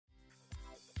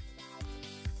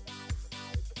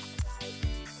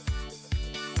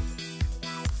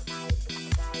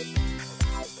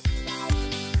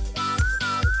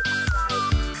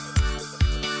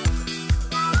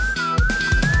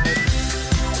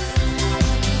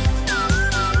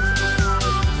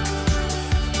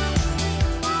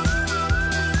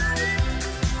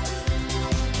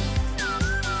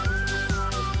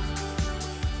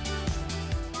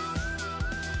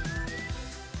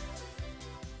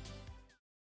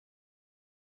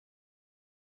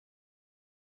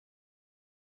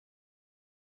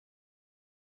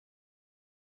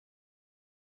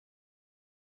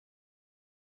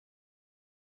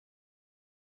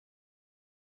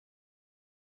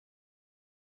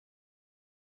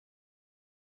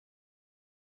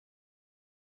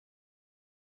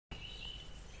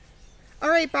All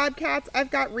right, Bobcats,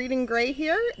 I've got Reed and Gray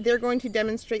here. They're going to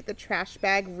demonstrate the trash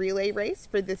bag relay race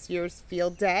for this year's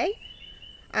field day.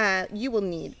 You will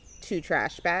need 2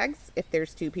 trash bags if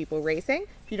there's 2 people racing.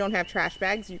 If you don't have trash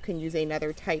bags, you can use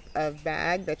another type of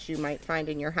bag that you might find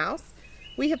in your house.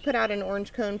 We have put out an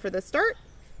orange cone for the start,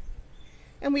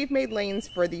 and we've made lanes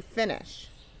for the finish.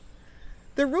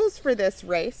 The rules for this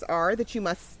race are that you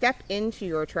must step into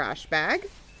your trash bag.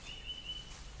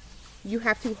 You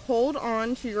have to hold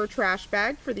on to your trash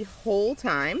bag for the whole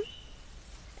time,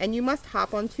 and you must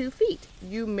hop on 2 feet.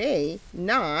 You may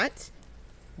not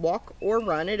walk or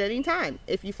run at any time.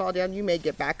 If you fall down, you may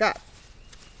get back up.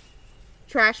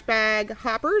 Trash bag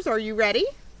hoppers, are you ready?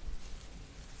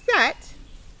 Set,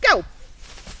 go!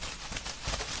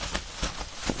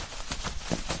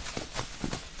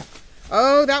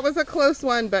 Oh, that was a close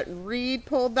one, but Reed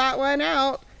pulled that one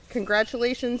out.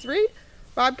 Congratulations, Reed.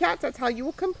 Bobcats, that's how you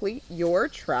will complete your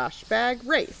trash bag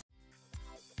race.